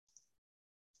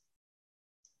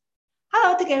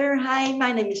together. Hi,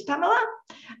 my name is Pamela.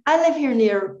 I live here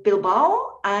near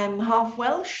Bilbao. I'm half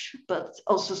Welsh, but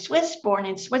also Swiss, born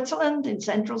in Switzerland, in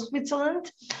central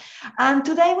Switzerland. And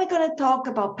today we're going to talk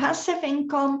about passive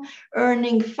income,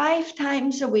 earning 5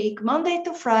 times a week, Monday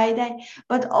to Friday,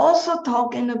 but also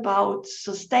talking about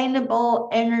sustainable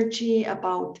energy,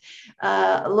 about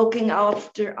looking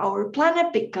after our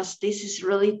planet, because this is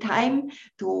really time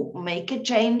to make a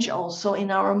change also in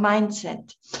our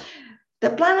mindset. The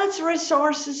planet's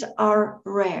resources are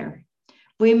rare.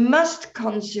 We must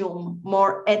consume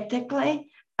more ethically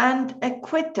and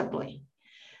equitably.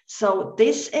 So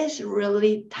this is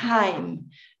really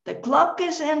time. The clock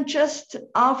is in just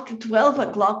after 12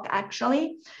 o'clock,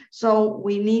 actually. So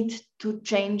we need to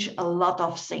change a lot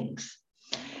of things.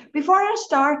 Before I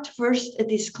start, first a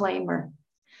disclaimer.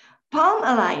 Palm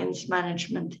Alliance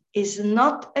Management is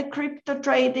not a crypto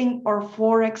trading or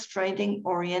forex trading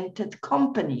oriented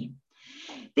company.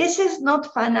 This is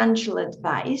not financial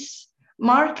advice,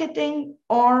 marketing,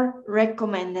 or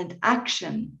recommended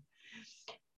action.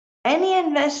 Any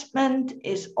investment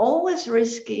is always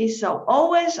risky, so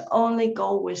always only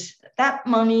go with that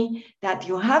money that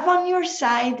you have on your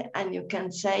side, and you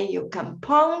can say you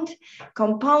compound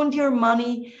your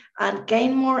money and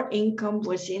gain more income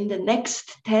within the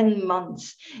next 10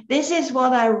 months. This is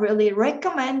what I really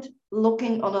recommend,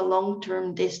 looking on a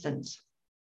long-term distance.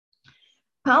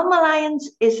 Palm Alliance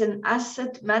is an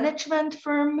asset management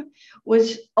firm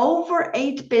with over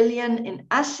 8 billion in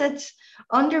assets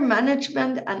under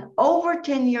management and over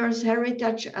 10 years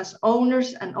heritage as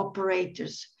owners and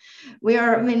operators. We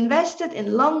are invested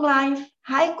in long life,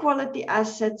 high quality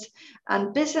assets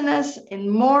and business in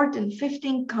more than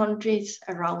 15 countries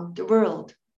around the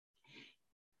world.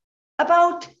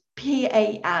 About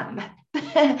PAM.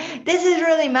 This is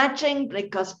really matching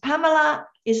because Pamela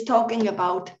is talking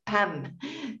about PAM.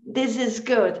 This is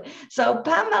good. So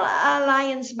PAM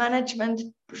Alliance Management,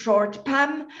 short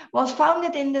PAM, was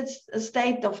founded in the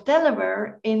state of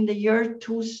Delaware in the year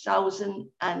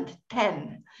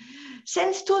 2010.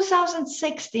 Since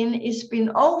 2016, it's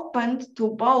been opened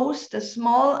to both the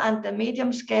small and the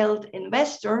medium-scaled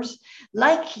investors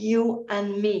like you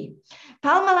and me.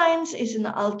 Palm Alliance is an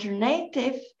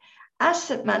alternative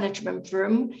asset management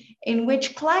firm in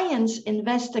which clients'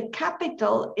 invested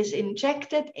capital is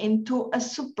injected into a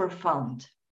super fund.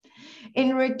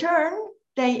 In return,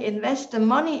 they invest the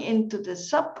money into the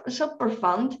super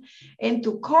fund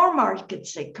into core market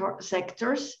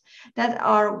sectors that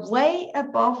are way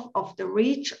above of the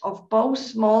reach of both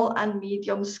small and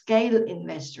medium scale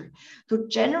investors to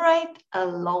generate a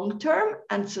long-term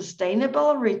and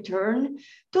sustainable return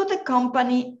to the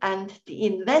company and the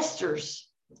investors.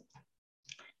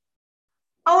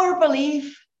 Our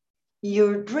belief,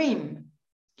 your dream.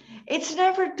 It's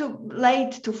never too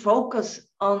late to focus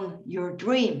on your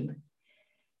dream.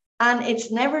 And it's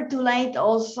never too late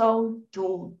also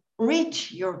to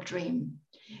reach your dream.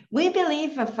 We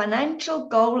believe a financial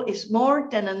goal is more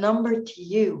than a number to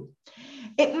you.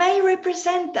 It may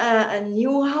represent a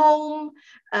new home,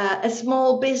 a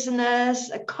small business,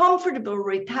 a comfortable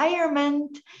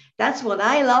retirement. That's what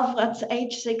I love at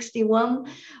age 61,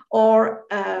 or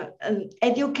an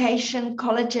education,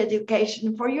 college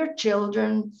education for your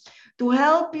children to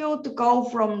help you to go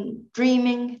from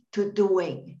dreaming to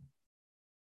doing.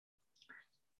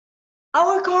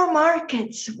 Our core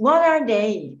markets, what are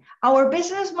they? Our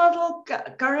business model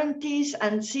guarantees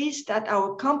and sees that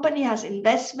our company has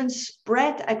investments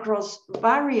spread across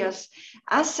various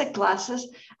asset classes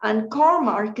and core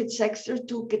market sectors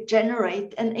to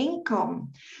generate an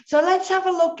income. So let's have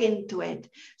a look into it.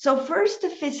 So first, the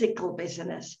physical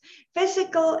business.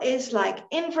 Physical is like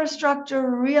infrastructure,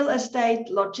 real estate,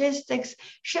 logistics,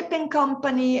 shipping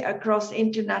company across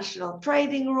international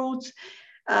trading routes,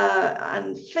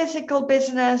 and physical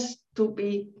business to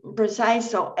be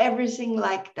precise. So everything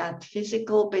like that,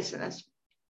 physical business.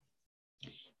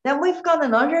 Then we've got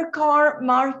another core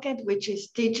market, which is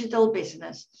digital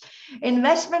business.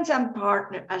 Investments and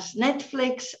partners as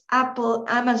Netflix, Apple,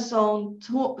 Amazon,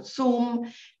 Zoom,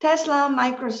 Tesla,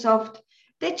 Microsoft,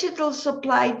 digital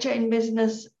supply chain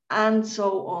business, and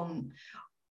so on.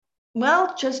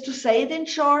 Well, just to say it in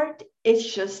short,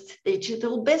 it's just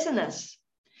digital business.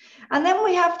 And then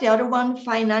we have the other one,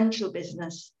 financial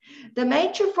business. The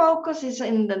major focus is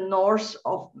in the North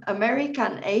of America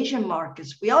and Asian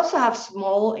markets. We also have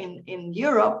small in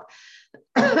Europe,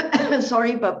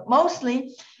 sorry, but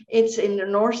mostly it's in the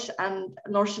North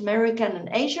American and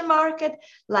Asian market,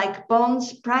 like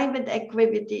bonds, private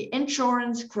equity,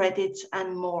 insurance, credits,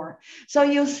 and more. So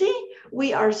you see,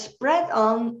 we are spread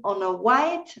on a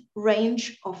wide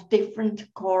range of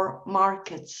different core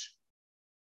markets.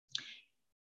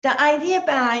 The idea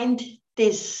behind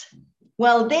this,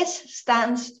 well, this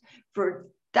stands for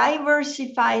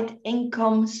diversified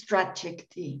income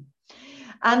strategy.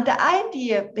 And the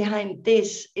idea behind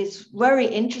this is very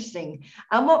interesting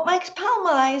and what makes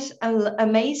Palmolive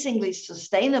amazingly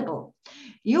sustainable.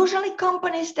 Usually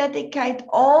companies dedicate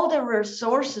all their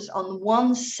resources on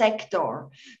one sector,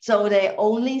 so they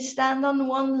only stand on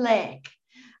one leg.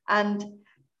 And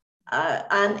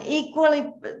if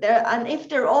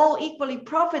they're all equally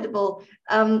profitable,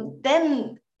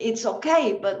 then it's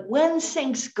okay. But when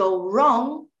things go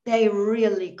wrong, they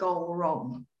really go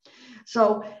wrong.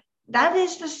 So that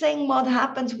is the thing what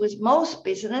happens with most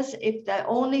business if they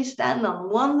only stand on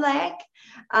one leg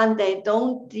and they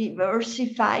don't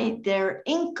diversify their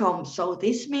income. So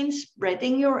this means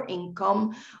spreading your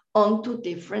income onto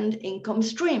different income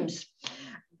streams,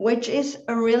 which is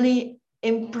a really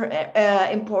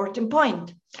important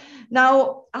point.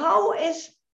 Now, how is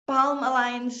Palm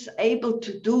Alliance able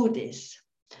to do this?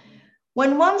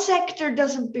 When one sector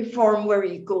doesn't perform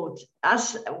very good,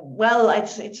 as well,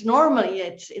 it's normally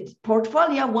it's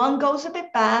portfolio, one goes a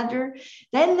bit better,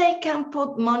 then they can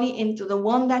put money into the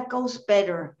one that goes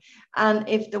better. And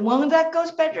if the one that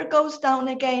goes better goes down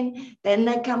again, then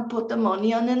they can put the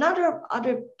money on another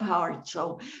part.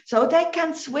 So they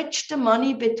can switch the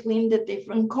money between the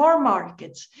different core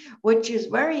markets, which is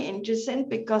very interesting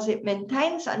because it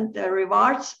maintains and the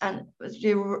rewards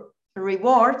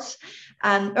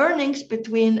and earnings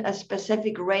between a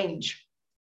specific range.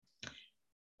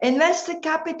 Invested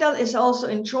capital is also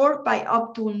insured by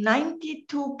up to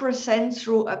 92%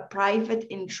 through a private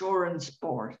insurance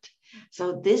board.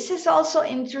 So this is also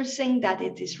interesting that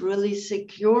it is really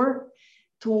secure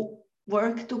to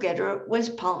work together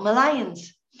with Palm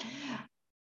Alliance.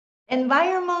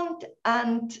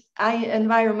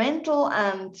 Environmental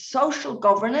and social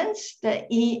governance, the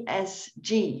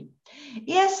ESG.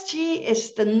 ESG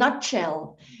is the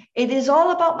nutshell. It is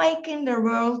all about making the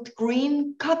world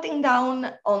green, cutting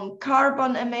down on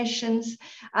carbon emissions,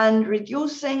 and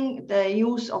reducing the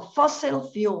use of fossil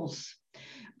fuels,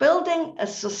 building a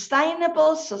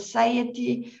sustainable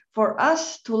society for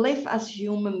us to live as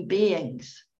human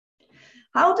beings.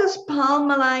 How does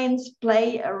Palm Alliance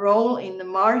play a role in the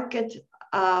market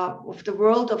of the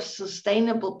world of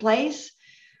sustainable place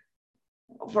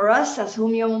for us as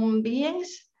human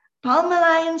beings? Palm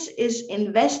Alliance is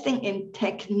investing in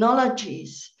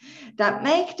technologies that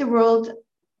make the world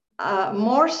a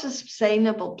more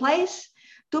sustainable place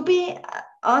to be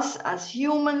us as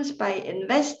humans by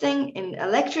investing in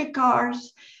electric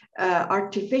cars,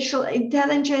 artificial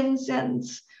intelligence,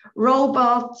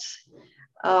 robots,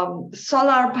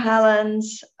 solar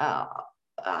panels,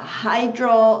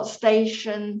 hydro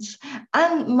stations,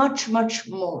 and much, much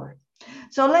more.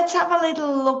 So let's have a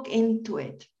little look into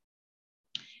it.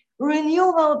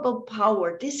 Renewable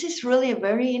power. This is really a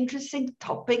very interesting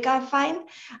topic, I find,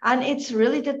 and it's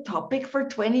really the topic for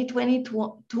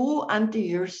 2022 and the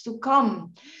years to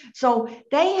come. So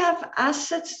they have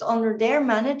assets under their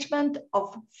management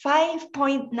of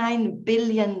 $5.9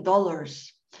 billion.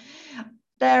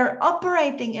 Their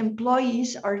operating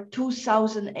employees are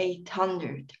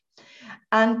 2,800,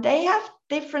 and they have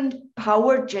different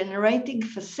power generating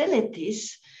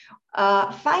facilities,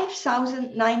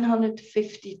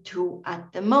 5,952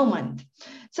 at the moment.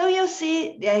 So you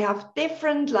see they have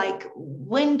different like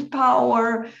wind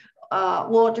power,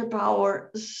 water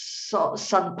power,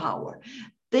 sun power,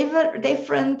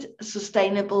 different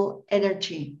sustainable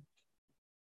energy.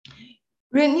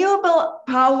 Renewable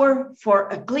power for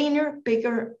a cleaner,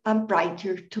 bigger, and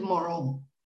brighter tomorrow.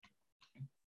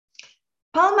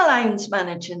 Palm Alliance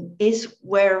Management is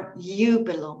where you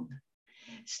belong.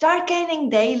 Start gaining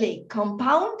daily,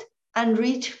 compound, and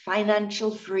reach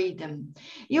financial freedom.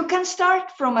 You can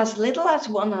start from as little as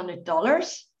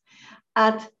 $100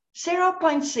 at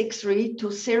 0.63 to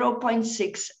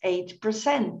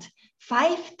 0.68%.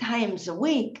 5 times a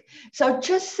week. So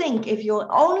just think, if you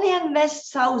only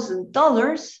invest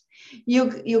 $1,000,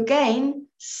 you gain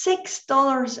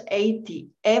 $6.80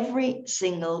 every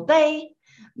single day,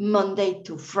 Monday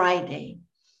to Friday.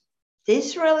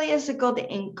 This really is a good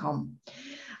income.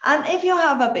 And if you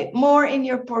have a bit more in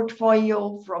your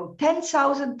portfolio from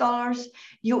 $10,000,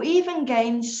 you even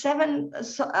gain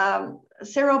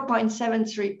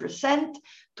 0.73%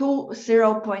 to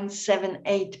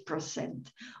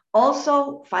 0.78%.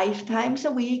 Also 5 times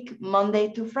a week, Monday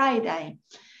to Friday.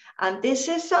 And this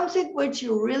is something which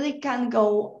you really can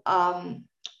go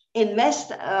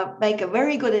make a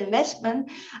very good investment.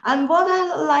 And what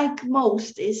I like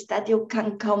most is that you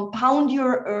can compound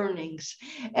your earnings.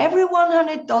 Every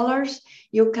 $100,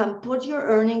 you can put your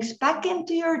earnings back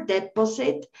into your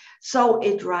deposit, so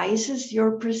it rises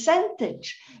your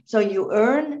percentage. So you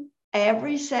earn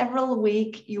every several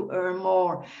weeks, you earn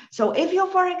more. So if you,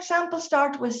 for example,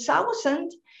 start with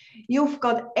 1,000, you've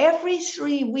got every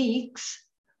 3 weeks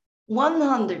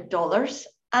 $100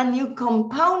 and you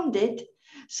compound it.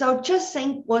 So just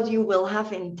think what you will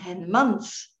have in 10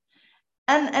 months.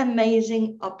 An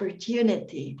amazing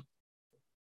opportunity.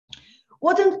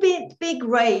 Wouldn't it be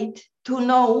great to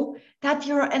know that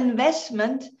your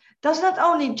investment does not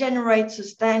only generate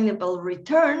sustainable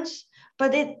returns,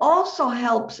 but it also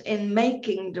helps in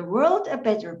making the world a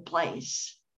better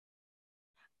place?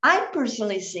 I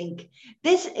personally think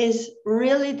this is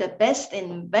really the best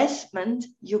investment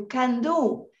you can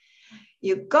do.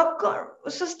 You've got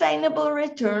sustainable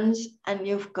returns and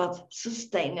you've got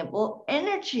sustainable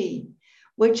energy,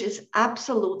 which is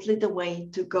absolutely the way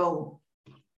to go.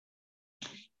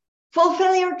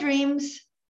 Fulfill your dreams.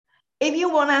 If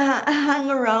you want to hang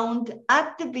around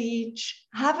at the beach,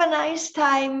 have a nice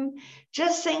time,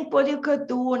 just think what you could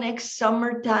do next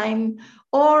summertime.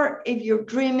 Or if you're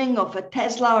dreaming of a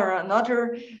Tesla or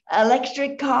another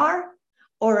electric car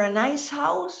or a nice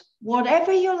house,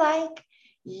 whatever you like,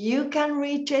 you can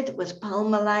reach it with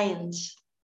Palm Alliance.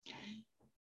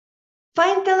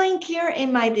 Find the link here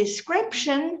in my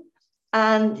description,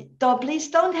 and please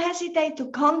don't hesitate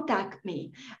to contact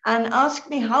me and ask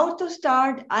me how to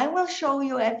start. I will show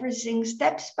you everything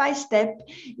step by step.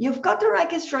 You've got the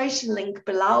registration link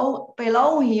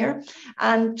below here,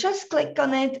 and just click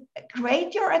on it.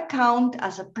 Create your account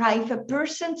as a private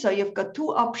person. So you've got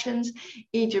two options,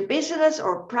 either business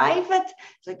or private.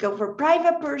 So go for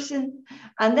private person,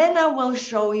 and then I will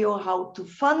show you how to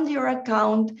fund your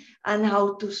account and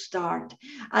how to start.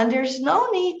 And there's no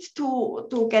need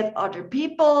to get other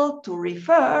people to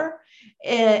refer.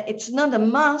 It's not a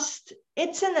must.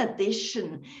 It's an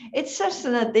addition. It's just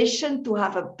an addition to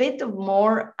have a bit of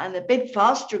more and a bit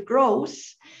faster growth,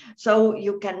 so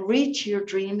you can reach your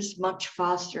dreams much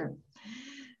faster.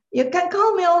 You can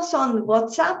call me also on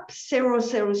WhatsApp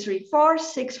 0034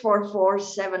 644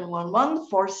 711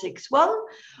 461,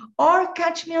 or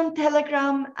catch me on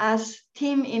Telegram as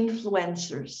Team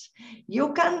Influencers.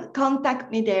 You can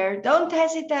contact me there. Don't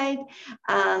hesitate,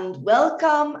 and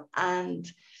welcome. And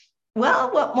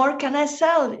well, what more can I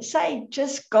say?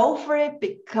 Just go for it,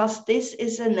 because this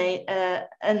is an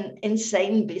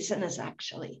insane business,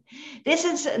 actually. This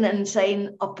is an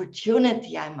insane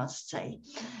opportunity, I must say.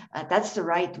 That's the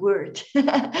right word.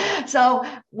 So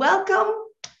welcome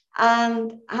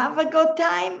and have a good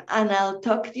time, and I'll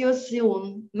talk to you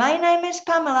soon. My name is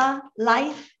Pamela,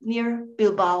 live near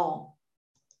Bilbao.